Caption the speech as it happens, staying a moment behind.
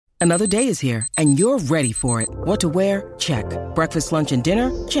Another day is here, and you're ready for it. What to wear? Check. Breakfast, lunch, and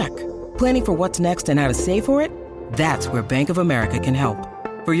dinner? Check. Planning for what's next and how to save for it? That's where Bank of America can help.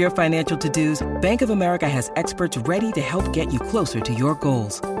 For your financial to-dos, Bank of America has experts ready to help get you closer to your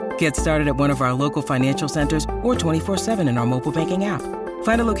goals. Get started at one of our local financial centers or 24/7 in our mobile banking app.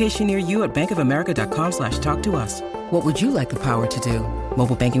 Find a location near you at bankofamerica.com/talktous. What would you like the power to do?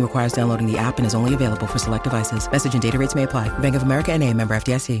 Mobile banking requires downloading the app and is only available for select devices. Message and data rates may apply. Bank of America N.A., member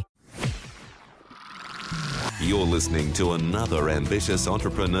FDIC. You're listening to another Ambitious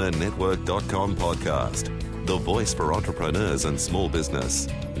Entrepreneur Network.com podcast. The voice for entrepreneurs and small business.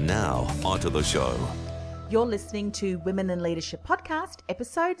 Now, onto the show. You're listening to Women in Leadership Podcast,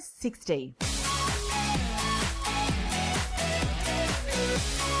 episode 60.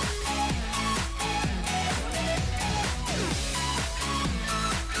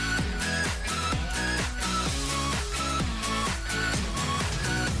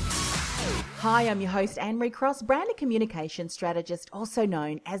 Hi, I'm your host, Anne-Marie Cross, brand and communication strategist, also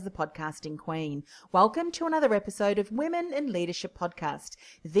known as the Podcasting Queen. Welcome to another episode of Women in Leadership Podcast,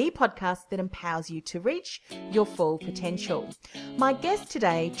 the podcast that empowers you to reach your full potential. My guest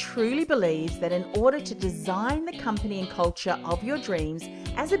today truly believes that in order to design the company and culture of your dreams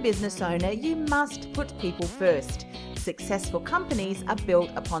as a business owner, you must put people first. Successful companies are built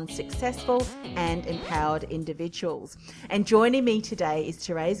upon successful and empowered individuals. And joining me today is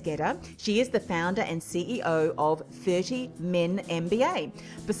Therese Gedder. She is the founder and CEO of 30 Men MBA.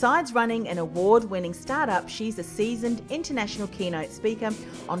 Besides running an award-winning startup, she's a seasoned international keynote speaker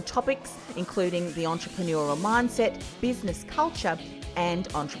on topics including the entrepreneurial mindset, business culture, and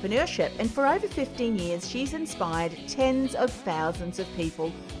entrepreneurship. And for over 15 years, she's inspired tens of thousands of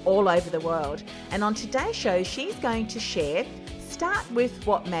people all over the world. And on today's show, she's going to share, start with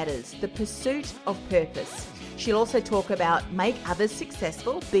what matters, the pursuit of purpose. She'll also talk about make others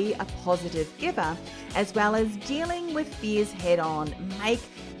successful, be a positive giver, as well as dealing with fears head on, make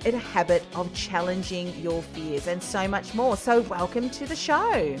it a habit of challenging your fears, and so much more. So welcome to the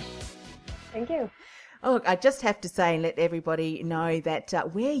show. Thank you. Oh, look, I just have to say and let everybody know that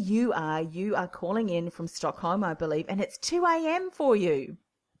where you are calling in from Stockholm, I believe, and it's 2 a.m. for you.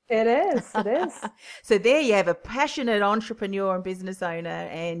 It is. So there you have a passionate entrepreneur and business owner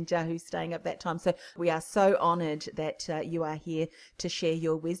and who's staying up that time. So we are so honoured that you are here to share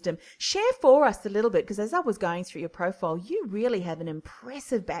your wisdom. Share for us a little bit, because as I was going through your profile, you really have an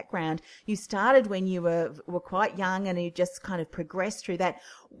impressive background. You started when you were quite young and you just kind of progressed through that.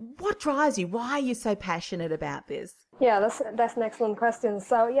 What drives you? Why are you so passionate about this? Yeah, that's an excellent question.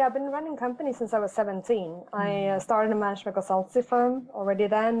 So yeah, I've been running companies since I was 17. I started a management consultancy firm already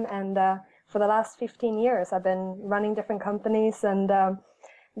then, and for the last 15 years, I've been running different companies and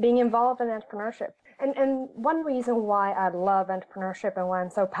being involved in entrepreneurship. And one reason why I love entrepreneurship and why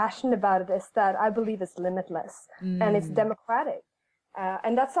I'm so passionate about it is that I believe it's limitless and it's democratic.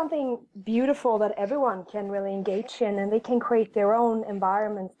 And that's something beautiful that everyone can really engage in, and they can create their own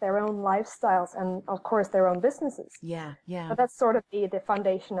environments, their own lifestyles, and of course their own businesses. Yeah. So that's sort of the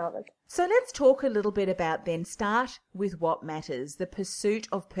foundation of it. So let's talk a little bit about then, start with what matters, the pursuit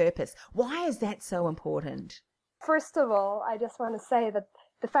of purpose. Why is that so important? First of all, I just want to say that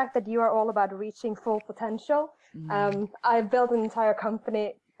the fact that you are all about reaching full potential, I built an entire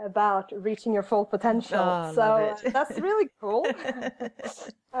company about reaching your full potential. Oh, so that's really cool.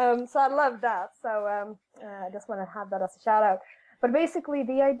 So I love that. So I just want to have that as a shout out. But basically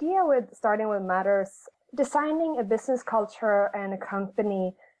the idea with starting with matters, designing a business culture and a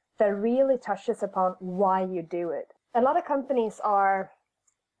company that really touches upon why you do it. A lot of companies are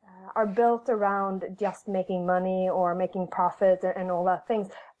built around just making money or making profit and all that things.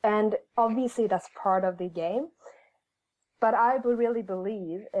 And obviously that's part of the game. But I would really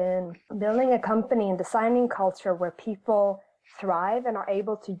believe in building a company and designing culture where people thrive and are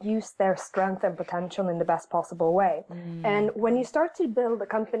able to use their strength and potential in the best possible way. And when you start to build a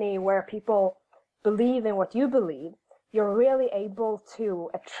company where people believe in what you believe, you're really able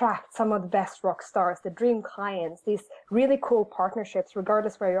to attract some of the best rock stars, the dream clients, these really cool partnerships,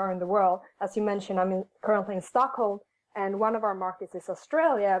 regardless where you are in the world. As you mentioned, I'm currently in Stockholm, and one of our markets is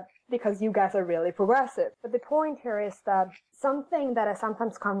Australia, because you guys are really progressive. But the point here is that something that I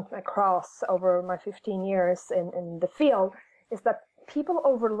sometimes come across over my 15 years in the field is that people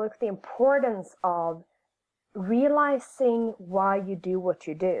overlook the importance of realizing why you do what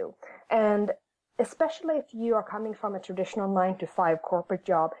you do. And especially if you are coming from a traditional 9-to-5 corporate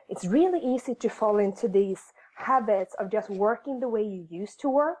job, it's really easy to fall into these habits of just working the way you used to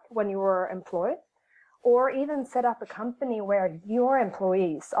work when you were employed, or even set up a company where your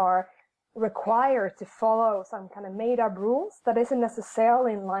employees are required to follow some kind of made up rules that isn't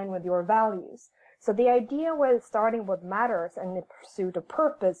necessarily in line with your values. So the idea with starting what matters and the pursuit of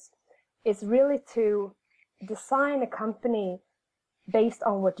purpose is really to design a company based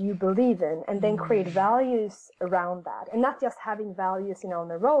on what you believe in, and then create values around that. And not just having values, on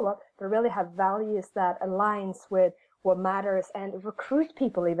the roll-up, but really have values that aligns with what matters, and recruit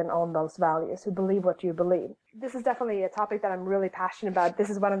people even on those values who believe what you believe. This is definitely a topic that I'm really passionate about. This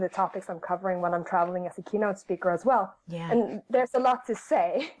is one of the topics I'm covering when I'm traveling as a keynote speaker as well. Yeah. And there's a lot to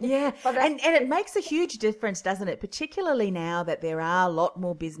say. Yeah. and it makes a huge difference, doesn't it? Particularly now that there are a lot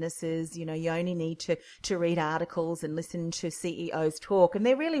more businesses, you only need to read articles and listen to CEOs talk. And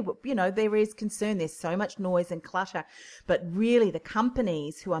they're really, there is concern. There's so much noise and clutter, but really the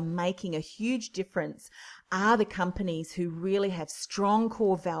companies who are making a huge difference are the companies who really have strong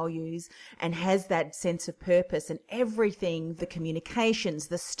core values and has that sense of purpose, and everything, the communications,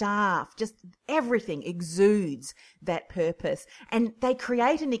 the staff, just everything exudes that purpose. And they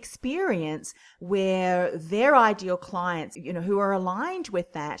create an experience where their ideal clients, who are aligned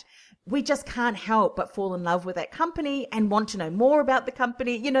with that, we just can't help but fall in love with that company and want to know more about the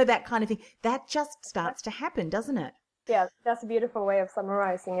company, that kind of thing. That just starts to happen, doesn't it? Yeah, that's a beautiful way of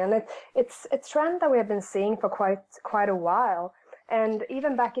summarizing, and it's a trend that we have been seeing for quite a while. And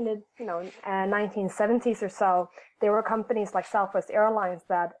even back in the 1970s or so, there were companies like Southwest Airlines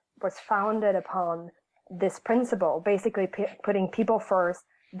that was founded upon this principle, basically putting people first,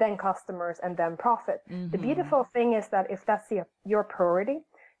 then customers, and then profit. Mm-hmm. The beautiful thing is that if that's your priority,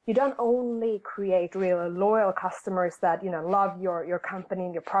 you don't only create really loyal customers that love your company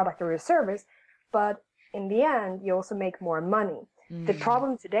and your product or your service, but in the end, you also make more money. The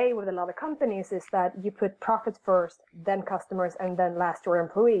problem today with a lot of companies is that you put profit first, then customers, and then last your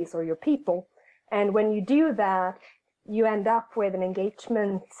employees or your people. And when you do that, you end up with an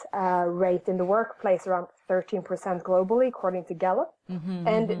engagement rate in the workplace around 13% globally, according to Gallup.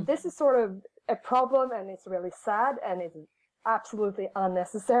 This is sort of a problem, and it's really sad, and it's absolutely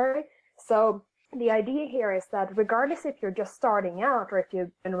unnecessary. So the idea here is that regardless if you're just starting out or if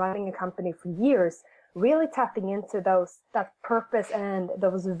you've been running a company for years, really tapping into that purpose and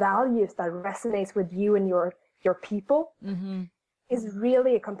those values that resonates with you and your people is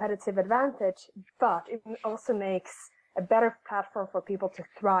really a competitive advantage, but it also makes a better platform for people to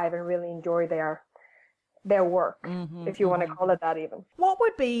thrive and really enjoy their work, if you want to call it that even. What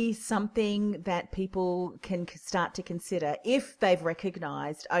would be something that people can start to consider if they've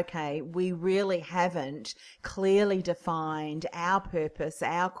recognized, okay, we really haven't clearly defined our purpose,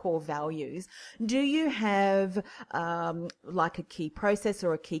 our core values? Do you have like a key process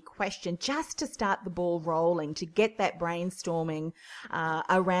or a key question just to start the ball rolling, to get that brainstorming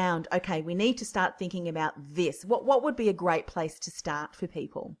around, okay, we need to start thinking about this? What would be a great place to start for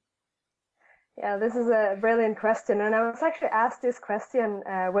people? Yeah, this is a brilliant question. And I was actually asked this question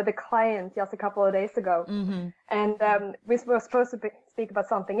with a client just a couple of days ago. And we were supposed to speak about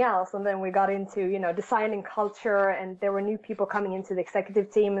something else. And then we got into, designing culture, and there were new people coming into the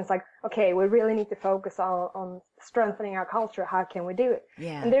executive team. It's like, okay, we really need to focus on strengthening our culture. How can we do it?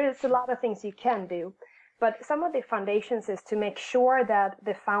 Yeah. And there's a lot of things you can do. But some of the foundations is to make sure that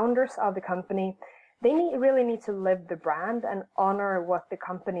the founders of the company, they really need to live the brand and honor what the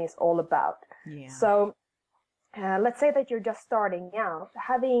company is all about. Yeah. So let's say that you're just starting out,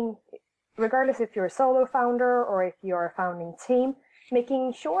 regardless if you're a solo founder or if you're a founding team,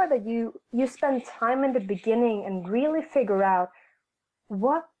 making sure that you spend time in the beginning and really figure out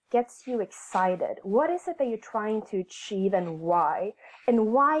what gets you excited. What is it that you're trying to achieve, and why?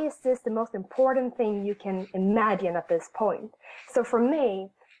 And why is this the most important thing you can imagine at this point? So for me,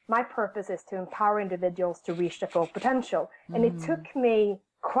 my purpose is to empower individuals to reach their full potential. And it took me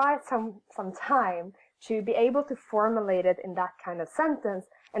quite some time to be able to formulate it in that kind of sentence.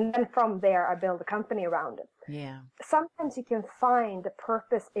 And then from there, I build a company around it. Yeah. Sometimes you can find the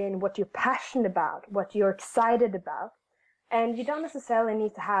purpose in what you're passionate about, what you're excited about. And you don't necessarily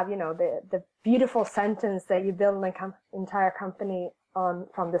need to have, the beautiful sentence that you build an entire company on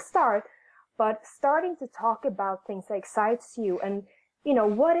from the start, but starting to talk about things that excites you, and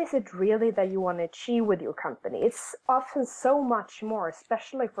what is it really that you want to achieve with your company? It's often so much more,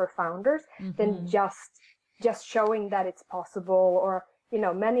 especially for founders, than just showing that it's possible. Or,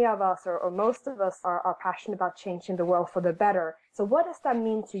 many of us or most of us are passionate about changing the world for the better. So what does that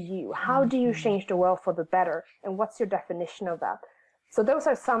mean to you? How do you change the world for the better? And what's your definition of that? So those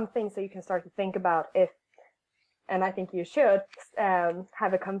are some things that you can start to think about And I think you should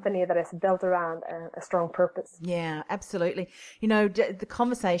have a company that is built around a strong purpose. Yeah, absolutely. You know, the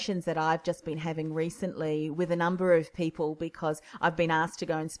conversations that I've just been having recently with a number of people, because I've been asked to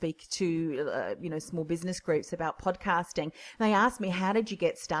go and speak to, small business groups about podcasting. They asked me, how did you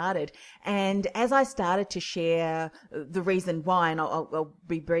get started? And as I started to share the reason why, and I'll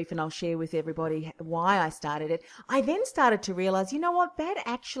be brief and I'll share with everybody why I started it, I then started to realize, you know what, that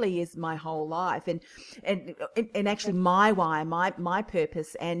actually is my whole life. And actually my why, my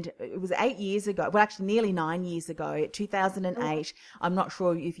purpose. And it was 8 years ago, well, actually nearly 9 years ago, 2008. I'm not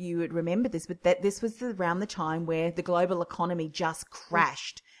sure if you would remember this, but this was around the time where the global economy just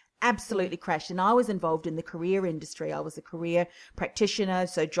crashed. Absolutely crashed. And I was involved in the career industry. I was a career practitioner,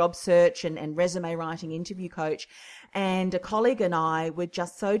 so job search and resume writing, interview coach. And a colleague and I were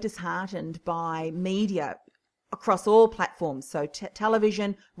just so disheartened by media across all platforms. So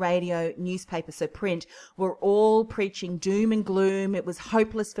television, radio, newspaper, so print, were all preaching doom and gloom. It was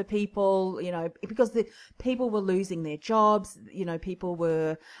hopeless for people, because the people were losing their jobs. People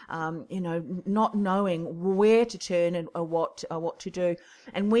were, not knowing where to turn or what to do.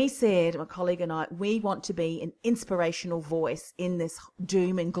 And we said, my colleague and I, we want to be an inspirational voice in this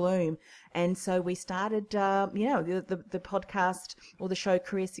doom and gloom. And so we started, the podcast or the show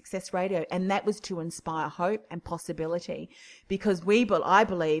Career Success Radio, and that was to inspire hope and possibility, because I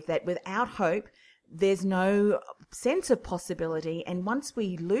believe that without hope, there's no sense of possibility. And once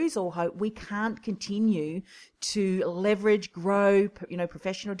we lose all hope, we can't continue to leverage, grow,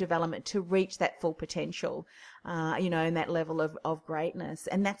 professional development to reach that full potential, and that level of greatness.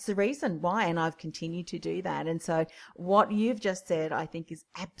 And that's the reason why. And I've continued to do that. And so what you've just said, I think, is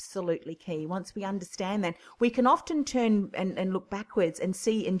absolutely key. Once we understand that, we can often turn and look backwards and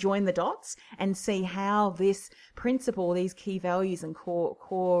join the dots and see how this principle, these key values and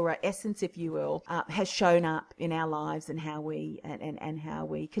core essence, if you will, has shown up in our lives and how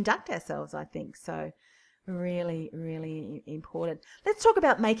we conduct ourselves, I think. So really, really important. Let's talk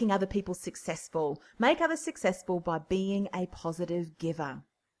about making other people successful. Make others successful by being a positive giver.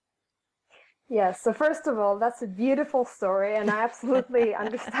 Yes. So first of all, that's a beautiful story, and I absolutely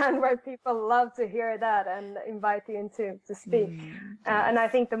understand why people love to hear that and invite you in to speak. And I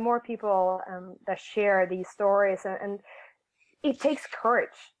think the more people that share these stories, and it takes courage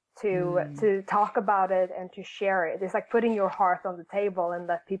to talk about it and to share it. It's like putting your heart on the table and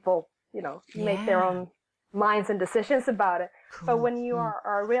let people, make their own minds and decisions about it. Cool. But when you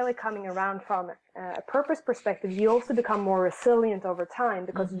are really coming around from a purpose perspective, you also become more resilient over time,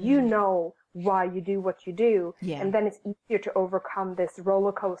 because you know why you do what you do. Yeah. And then it's easier to overcome this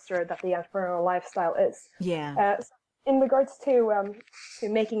roller coaster that the entrepreneurial lifestyle is. Yeah. In regards to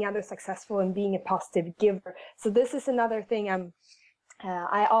making others successful and being a positive giver. So this is another thing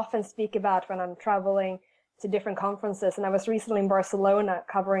I often speak about when I'm traveling to different conferences. And I was recently in Barcelona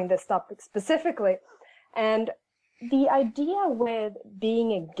covering this topic specifically. And the idea with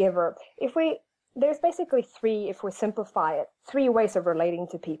being a giver, there's basically three, if we simplify it, three ways of relating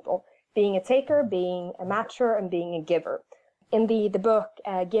to people: being a taker, being a matcher, and being a giver. In the book,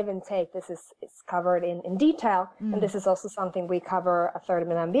 Give and Take, this is covered in detail, and this is also something we cover at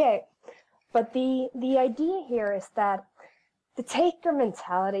 30-Minute MBA. But the idea here is that the taker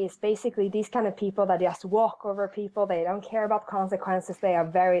mentality is basically these kind of people that just walk over people. They don't care about consequences. They are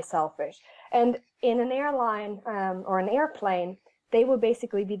very selfish. And in an airline or an airplane, they will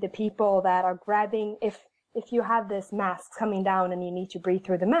basically be the people that are grabbing, if you have this mask coming down and you need to breathe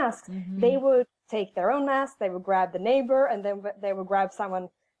through the mask, they would take their own mask, they would grab the neighbor, and then they would grab someone,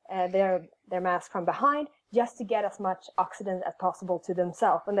 their mask from behind, just to get as much oxygen as possible to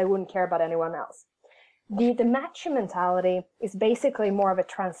themselves, and they wouldn't care about anyone else. The matcher mentality is basically more of a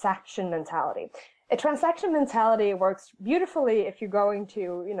transaction mentality. A transaction mentality works beautifully if you're going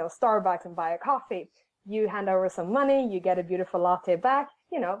to, Starbucks and buy a coffee. You hand over some money, you get a beautiful latte back.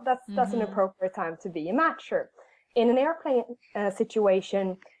 That's an appropriate time to be a matcher. In an airplane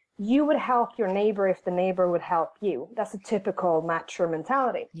situation, you would help your neighbor if the neighbor would help you. That's a typical matcher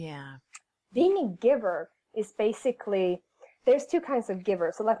mentality. Yeah. Being a giver is basically, there's two kinds of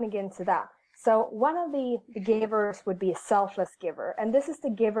givers. So let me get into that. So one of the givers would be a selfless giver. And this is the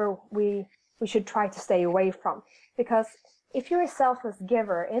giver we should try to stay away from. Because if you're a selfless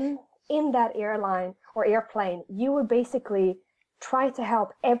giver in that airline or airplane, you would basically try to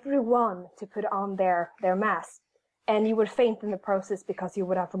help everyone to put on their mask. And you would faint in the process because you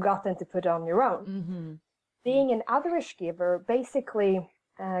would have forgotten to put on your own. Being an otherish giver, basically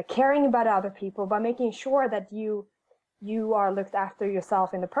caring about other people by making sure that you are looked after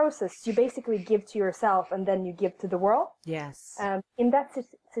yourself in the process. You basically give to yourself and then you give to the world. Yes. In that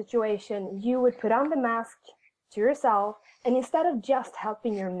situation, you would put on the mask to yourself. And instead of just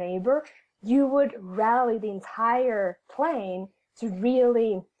helping your neighbor, you would rally the entire plane to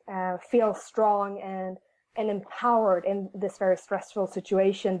really feel strong and empowered in this very stressful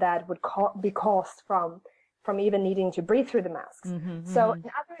situation that would be caused from even needing to breathe through the masks. So an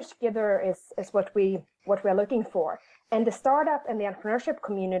otherish giver is what we are looking for. And the startup and the entrepreneurship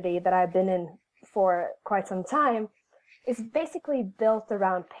community that I've been in for quite some time is basically built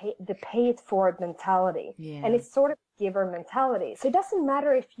around the pay it forward mentality. And it's sort of giver mentality. So it doesn't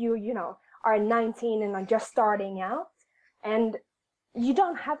matter if you are 19 and are just starting out, and you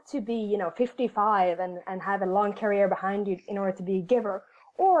don't have to be 55 and have a long career behind you in order to be a giver,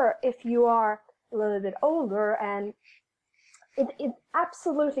 or if you are a little bit older, and it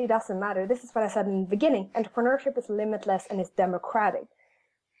absolutely doesn't matter. This is what I said in the beginning. Entrepreneurship is limitless and it's democratic.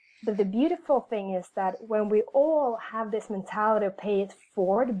 But the beautiful thing is that when we all have this mentality of pay it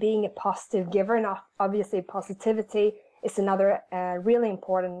forward, being a positive giver, and obviously positivity is another really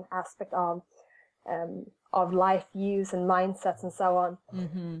important aspect of life views and mindsets and so on.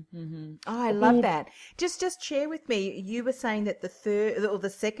 Oh, I love that. Just share with me. You were saying that the third or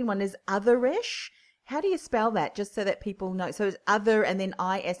the second one is otherish. How do you spell that? Just so that people know. So it's other and then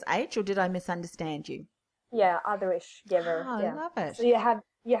ISH, or did I misunderstand you? Yeah, otherish giver. Oh, yeah. I love it. So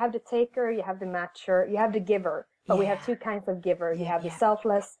you have the taker, you have the matcher, you have the giver. But we have two kinds of givers. You have the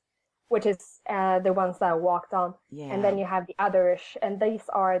selfless, which is the ones that I walked on. And then you have the otherish. And these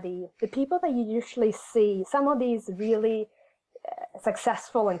are the people that you usually see. Some of these really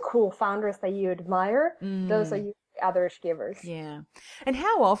successful and cool founders that you admire, those are usually otherish givers. Yeah. And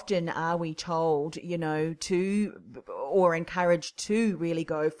how often are we told, to or encouraged to really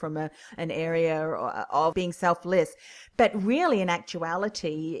go from an area of being selfless? But really, in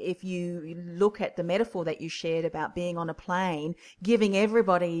actuality, if you look at the metaphor that you shared about being on a plane, giving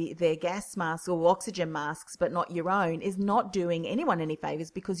everybody their gas masks or oxygen masks, but not your own, is not doing anyone any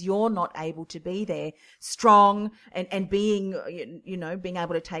favors, because you're not able to be there strong and being, being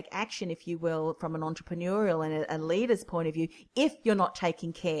able to take action, if you will, from an entrepreneurial and a leader's point of view, if you're not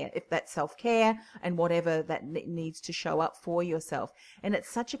taking care, if that's self-care and whatever that needs to show up for yourself. And it's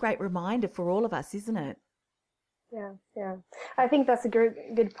such a great reminder for all of us, isn't it? Yeah. I think that's a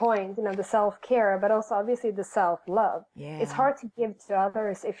good point, the self-care, but also obviously the self-love. Yeah. It's hard to give to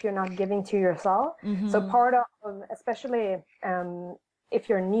others if you're not giving to yourself. So part of, especially if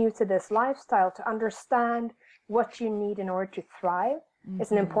you're new to this lifestyle, to understand what you need in order to thrive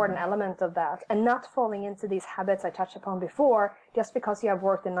is an important element of that. And not falling into these habits I touched upon before, just because you have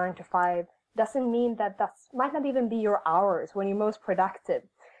worked a 9 to 5, doesn't mean that might not even be your hours when you're most productive.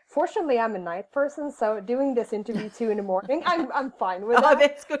 Fortunately, I'm a night person, so doing this interview 2 in the morning, I'm fine with that. Oh,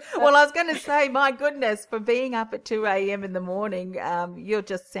 that's good. Well, I was going to say, my goodness, for being up at 2 a.m. in the morning, you're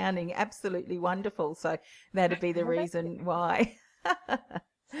just sounding absolutely wonderful. So that'd be the reason why.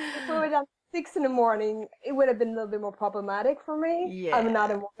 If we were done 6 in the morning, it would have been a little bit more problematic for me. Yeah. I'm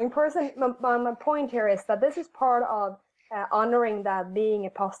not a morning person. My point here is that this is part of honoring that, being a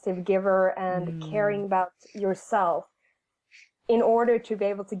positive giver and caring about yourself in order to be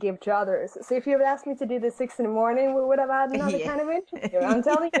able to give to others. So if you had asked me to do this 6 in the morning, we would have had another kind of interview. I'm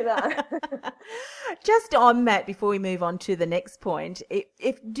telling you that. Just on that, before we move on to the next point,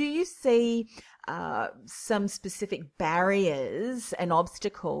 do you see some specific barriers and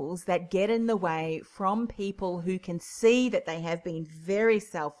obstacles that get in the way from people who can see that they have been very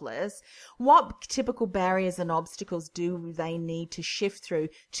selfless? What typical barriers and obstacles do they need to shift through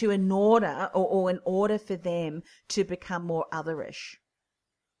in order for them to become more otherish?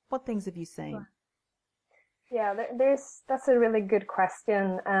 What things have you seen? Yeah, that's a really good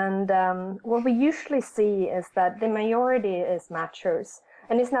question. And what we usually see is that the majority is matchers.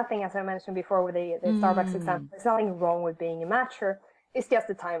 And it's nothing, as I mentioned before with the Starbucks example, there's nothing wrong with being a matcher. It's just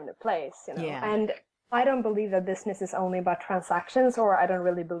the time and the place, Yeah. And I don't believe that business is only about transactions, or I don't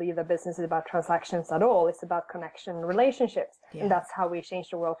really believe that business is about transactions at all. It's about connection and relationships. Yeah. And that's how we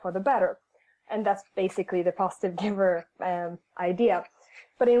change the world for the better. And that's basically the positive giver idea.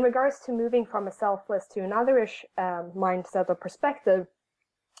 But in regards to moving from a selfless to an otherish mindset or perspective,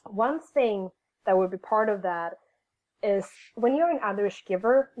 one thing that would be part of that is when you're an otherish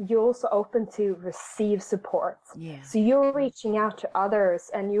giver, you're also open to receive support. Yeah. So you're reaching out to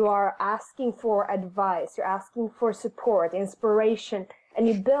others and you are asking for advice, you're asking for support, inspiration, and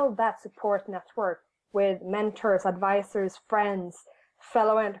you build that support network with mentors, advisors, friends,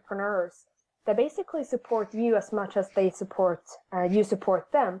 fellow entrepreneurs that basically support you as much as they support you support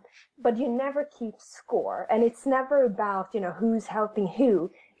them. But you never keep score, and it's never about who's helping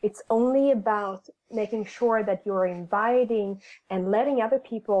who. It's only about making sure that you're inviting and letting other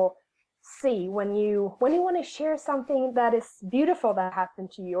people see when you want to share something that is beautiful that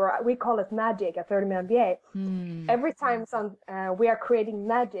happened to you, or we call it magic at 30 Minute MBA. Every time we are creating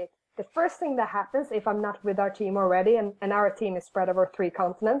magic, the first thing that happens, if I'm not with our team already, and our team is spread over 3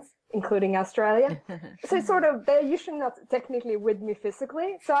 continents, including Australia, so it's sort of, they're usually not technically with me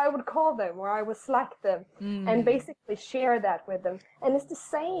physically, so I would call them or I would Slack them and basically share that with them. And it's the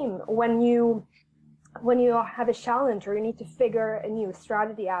same when you have a challenge or you need to figure a new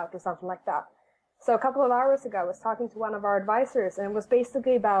strategy out or something like that. So a couple of hours ago, I was talking to one of our advisors, and it was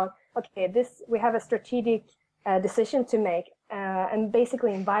basically about, okay, we have a strategic decision to make, and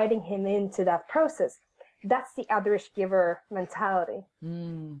basically inviting him into that process. That's the otherish giver mentality.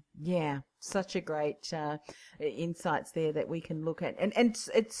 Yeah, such a great insights there that we can look at. And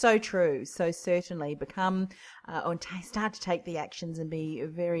it's so true. So certainly become start to take the actions and be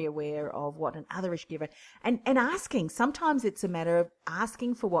very aware of what an otherish giver. And asking. Sometimes it's a matter of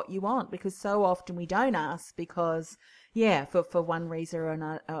asking for what you want, because so often we don't ask because, for one reason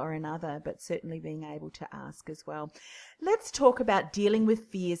or another, but certainly being able to ask as well. Let's talk about dealing with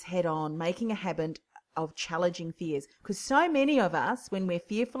fears head on, making a habit of challenging fears, because so many of us, when we're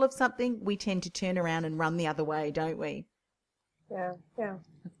fearful of something, we tend to turn around and run the other way, don't we? Yeah.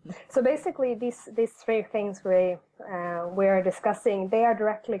 So basically, these 3 things we're discussing, they are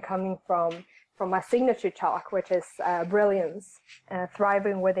directly coming from my signature talk, which is Brilliance,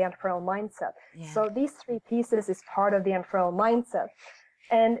 Thriving with the Entrepreneurial Mindset. Yeah. So these 3 pieces is part of the entrepreneurial mindset.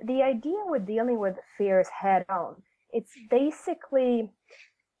 And the idea with dealing with fears head on, it's basically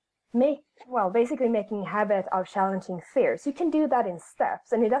making a habit of challenging fears. You can do that in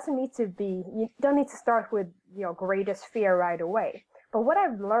steps, and you don't need to start with your greatest fear right away. But what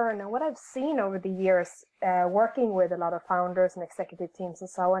I've learned and what I've seen over the years, working with a lot of founders and executive teams and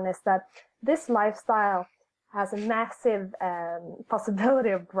so on, is that this lifestyle has a massive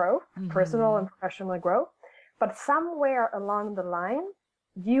possibility of growth, personal and professional growth. But somewhere along the line,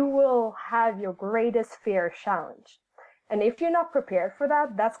 you will have your greatest fear challenged. And if you're not prepared for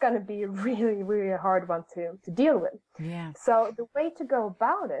that, that's going to be a really, really hard one to deal with. Yeah. So the way to go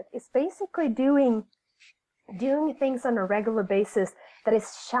about it is basically doing things on a regular basis that is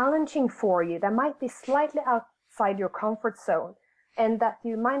challenging for you, that might be slightly outside your comfort zone and that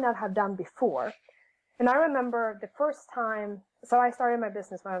you might not have done before. And I remember the first time, so I started my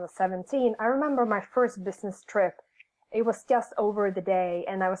business when I was 17. I remember my first business trip. It was just over the day,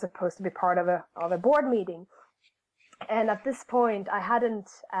 and I was supposed to be part of a board meeting. And at this point, I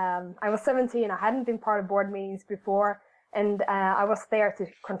was 17, I hadn't been part of board meetings before, and I was there to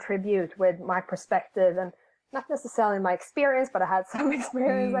contribute with my perspective, and not necessarily my experience, but I had some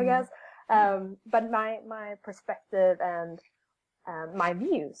experience, I guess, but my perspective and my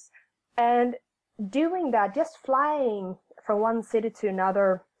views. And doing that, just flying from one city to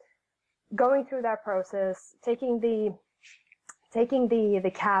another, going through that process, taking the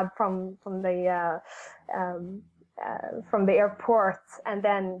cab from the airport and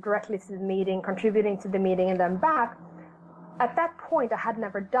then directly to the meeting, contributing to the meeting and then back. At that point, I had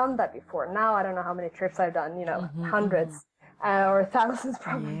never done that before. Now I don't know how many trips I've done, hundreds or thousands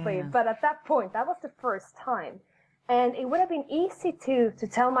probably. Yeah. But at that point, that was the first time. And it would have been easy to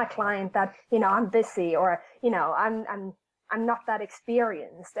tell my client that, I'm busy, or, I'm not that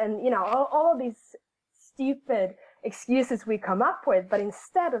experienced. And, all of these stupid excuses we come up with. But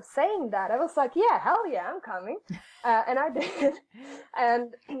instead of saying that, I was like, yeah, hell yeah, I'm coming. And I did.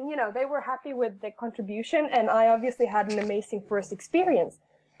 And, they were happy with the contribution. And I obviously had an amazing first experience.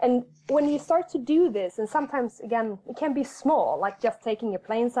 And when you start to do this, and sometimes, again, it can be small, like just taking a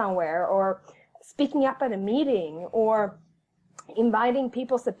plane somewhere, or speaking up at a meeting, or inviting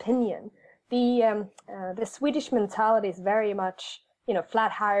people's opinion. The Swedish mentality is very much,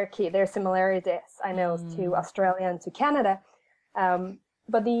 flat hierarchy. There are similarities, I know, to Australia and to Canada.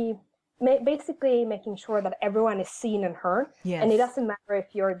 But basically making sure that everyone is seen and heard. Yes. And it doesn't matter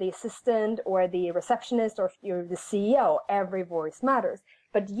if you're the assistant or the receptionist or if you're the CEO, every voice matters.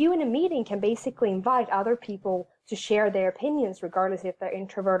 But you in a meeting can basically invite other people to share their opinions, regardless if they're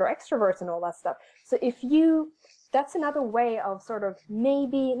introvert or extroverts and all that stuff. So that's another way of sort of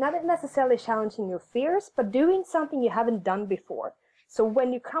maybe not necessarily challenging your fears, but doing something you haven't done before. So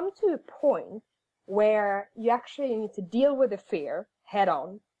when you come to a point where you actually need to deal with the fear head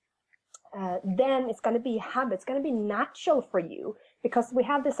on, then it's going to be a habit. It's going to be natural for you, because we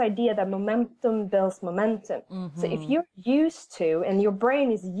have this idea that momentum builds momentum. Mm-hmm. So if you're used to, and your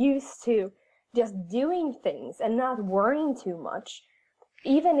brain is used to just doing things and not worrying too much,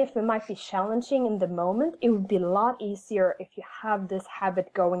 even if it might be challenging in the moment, it would be a lot easier if you have this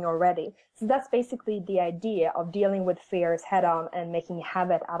habit going already. So that's basically the idea of dealing with fears head on and making a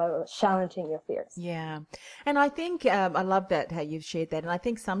habit out of challenging your fears. Yeah. And I think, I love that, how you've shared that. And I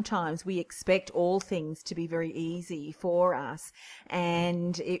think sometimes we expect all things to be very easy for us.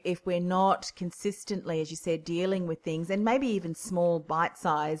 And if we're not consistently, as you said, dealing with things, and maybe even small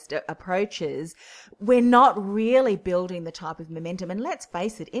bite-sized approaches, we're not really building the type of momentum. And let's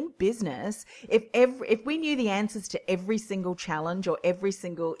face it, in business, if we knew the answers to every single challenge or every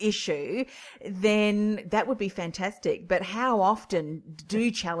single issue, then that would be fantastic. But how often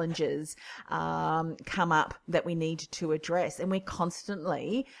do challenges come up that we need to address? And we're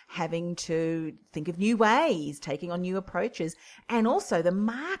constantly having to think of new ways, taking on new approaches. And also the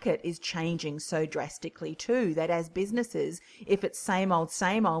market is changing so drastically too, that as businesses, if it's same old,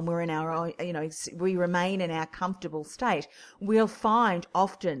 we're in our own, we remain in our comfortable state, we'll find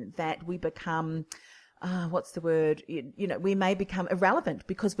often that we become we may become irrelevant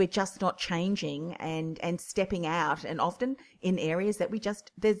because we're just not changing and stepping out, and often in areas that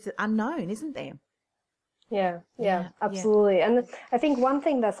there's unknown, isn't there? Yeah, absolutely. Yeah. And I think one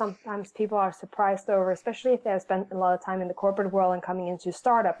thing that sometimes people are surprised over, especially if they've spent a lot of time in the corporate world and coming into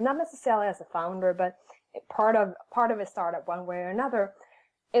startup, not necessarily as a founder, but part of a startup one way or another,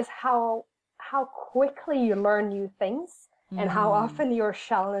 is how quickly you learn new things. And how often you're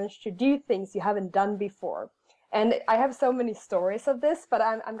challenged to do things you haven't done before. And I have so many stories of this, but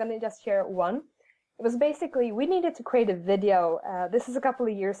I'm going to just share one. It was basically, we needed to create a video. This is a couple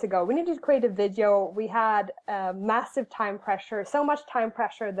of years ago. We needed to create a video. We had massive time pressure, so much time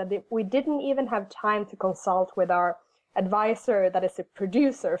pressure that we didn't even have time to consult with our advisor that is a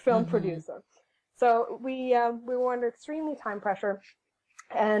producer, film producer. So we were under extremely time pressure.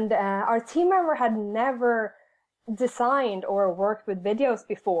 And our team member had never designed or worked with videos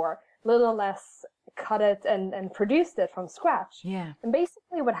before, little less cut it and produced it from scratch. Yeah. And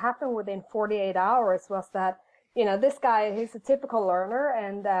basically what happened within 48 hours was that, this guy, he's a typical learner,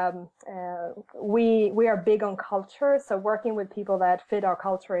 and we are big on culture. So working with people that fit our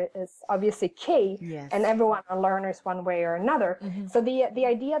culture is obviously key. Yes. And everyone are learners one way or another. So the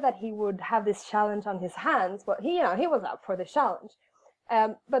idea that he would have this challenge on his hands, but he was up for the challenge.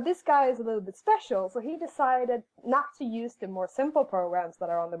 But this guy is a little bit special, so he decided not to use the more simple programs that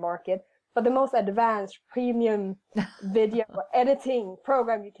are on the market, but the most advanced premium video editing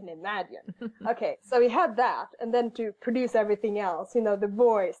program you can imagine. Okay, so he had that, and then to produce everything else, the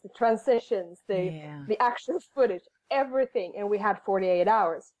voice, the transitions, the action footage, everything, and we had 48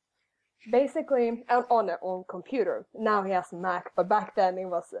 hours. Basically, on their own computer. Now he has a Mac, but back then it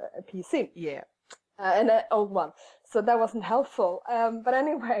was a PC. Yeah. And an old one. So that wasn't helpful. But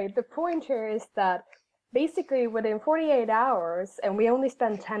anyway, the point here is that basically within 48 hours, and we only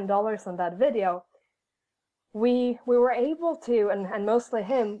spent $10 on that video, we were able to, and mostly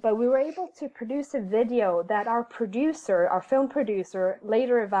him, but we were able to produce a video that our film producer,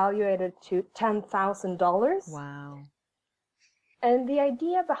 later evaluated to $10,000. Wow. And the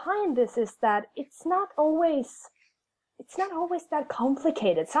idea behind this is that it's not always that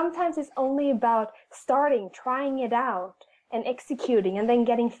complicated. Sometimes it's only about starting, trying it out, and executing, and then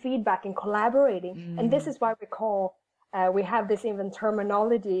getting feedback and collaborating. And this is why we have this even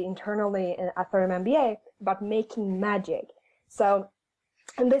terminology internally at 3M about making magic. So,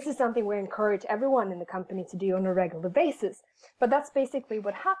 and this is something we encourage everyone in the company to do on a regular basis. But that's basically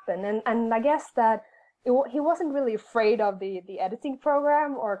what happened. And I guess that he wasn't really afraid of the editing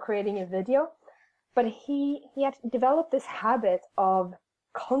program or creating a video. But he had developed this habit of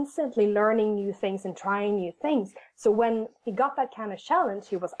constantly learning new things and trying new things. So when he got that kind of challenge,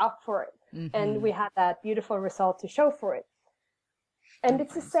 he was up for it. And we had that beautiful result to show for it. And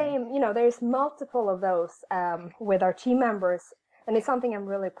it's the same, there's multiple of those with our team members. And it's something I'm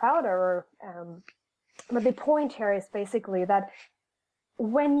really proud of. But the point here is basically that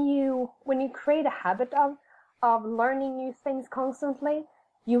when you create a habit of learning new things constantly,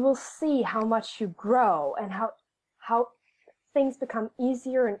 you will see how much you grow and how things become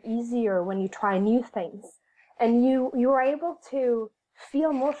easier and easier when you try new things. And you are able to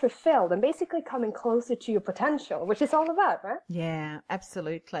feel more fulfilled and basically coming closer to your potential, which is all about, right? Yeah,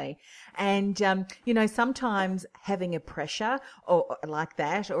 absolutely. And, sometimes having a pressure or like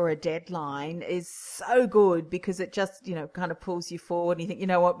that or a deadline is so good because it just, kind of pulls you forward and you think, you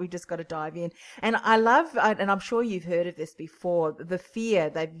know what, we've just got to dive in. And I love, and I'm sure you've heard of this before, the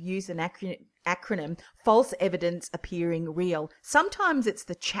fear, they've used an acronym, false evidence appearing real. Sometimes it's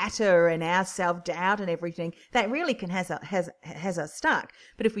the chatter and our self-doubt and everything that really can has us stuck.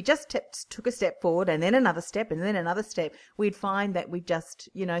 But if we just took a step forward and then another step and then another step, we'd find that we just,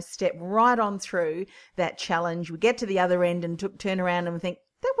 step right on through that challenge. We get to the other end and turn around and think,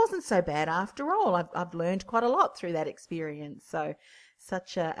 that wasn't so bad after all. I've learned quite a lot through that experience. So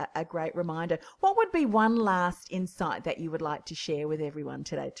such a great reminder. What would be one last insight that you would like to share with everyone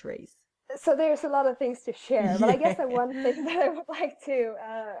today, Therese? So there's a lot of things to share, but I guess the one thing that I would like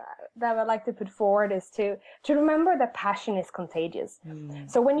to put forward is to remember that passion is contagious.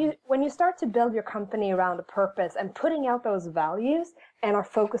 So when you start to build your company around a purpose and putting out those values and are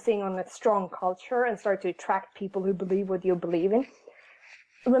focusing on a strong culture and start to attract people who believe what you believe in,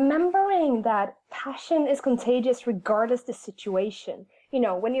 remembering that passion is contagious regardless the situation.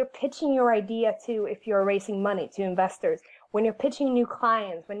 When you're pitching your idea if you're raising money to investors, when you're pitching new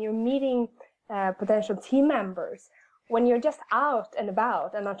clients, when you're meeting potential team members, when you're just out and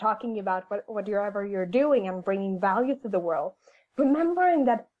about and are talking about whatever you're doing and bringing value to the world, remembering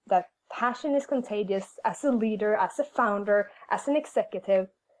that passion is contagious as a leader, as a founder, as an executive,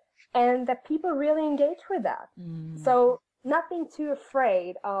 and that people really engage with that. So not being too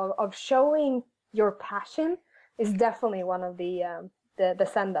afraid of showing your passion is definitely one of the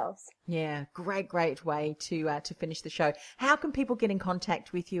send-offs. Yeah, great way to finish the show. How can people get in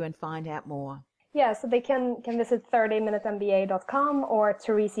contact with you and find out more? Yeah, so they can visit 30minutemba.com or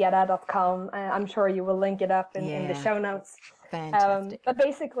theresejadda.com. I'm sure you will link it up in the show notes. Fantastic. But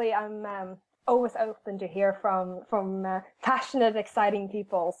basically, I'm always open to hear from passionate, exciting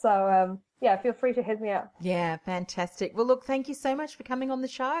people. So feel free to hit me up. Yeah, fantastic. Well, look, thank you so much for coming on the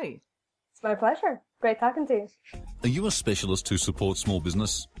show. It's my pleasure. Great talking to you. Are you a specialist who supports small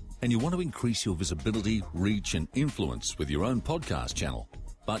business and you want to increase your visibility, reach and influence with your own podcast channel,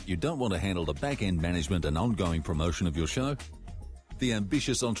 but you don't want to handle the back-end management and ongoing promotion of your show? The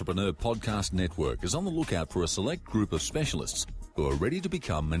Ambitious Entrepreneur Podcast Network is on the lookout for a select group of specialists who are ready to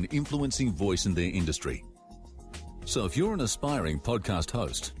become an influencing voice in their industry. So if you're an aspiring podcast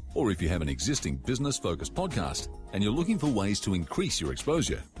host, or if you have an existing business-focused podcast and you're looking for ways to increase your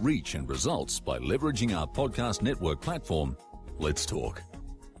exposure, reach and results by leveraging our podcast network platform, let's talk.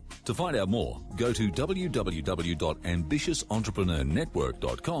 To find out more, go to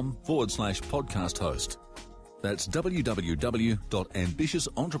www.ambitiousentrepreneurnetwork.com/podcast host. That's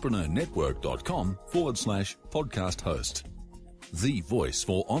www.ambitiousentrepreneurnetwork.com/podcast host. The voice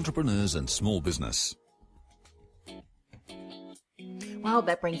for entrepreneurs and small business. Well,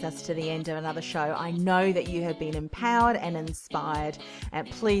 that brings us to the end of another show. I know that you have been empowered and inspired, and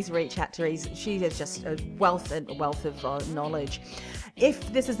please reach out to Therese. She has just a wealth of knowledge.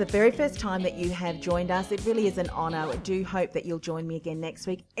 If this is the very first time that you have joined us, it really is an honour. I do hope that you'll join me again next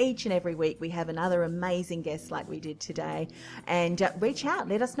week. Each and every week we have another amazing guest like we did today. And reach out,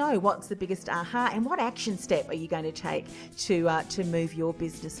 let us know what's the biggest aha and what action step are you going to take to move your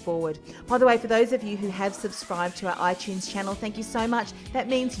business forward. By the way, for those of you who have subscribed to our iTunes channel, thank you so much. That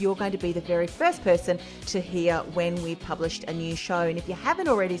means you're going to be the very first person to hear when we've published a new show. And if you haven't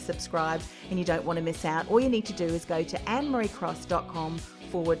already subscribed and you don't want to miss out, all you need to do is go to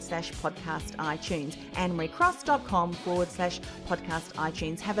annemariecross.com/podcast iTunes. annemariecross.com/podcast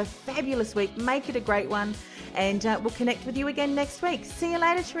iTunes. Have a fabulous week. Make it a great one. And we'll connect with you again next week. See you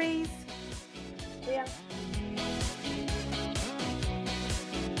later, Therese. See ya.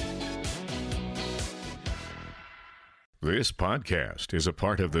 This podcast is a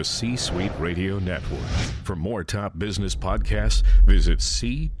part of the C-Suite Radio Network. For more top business podcasts, visit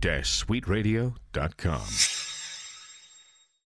c-suiteradio.com.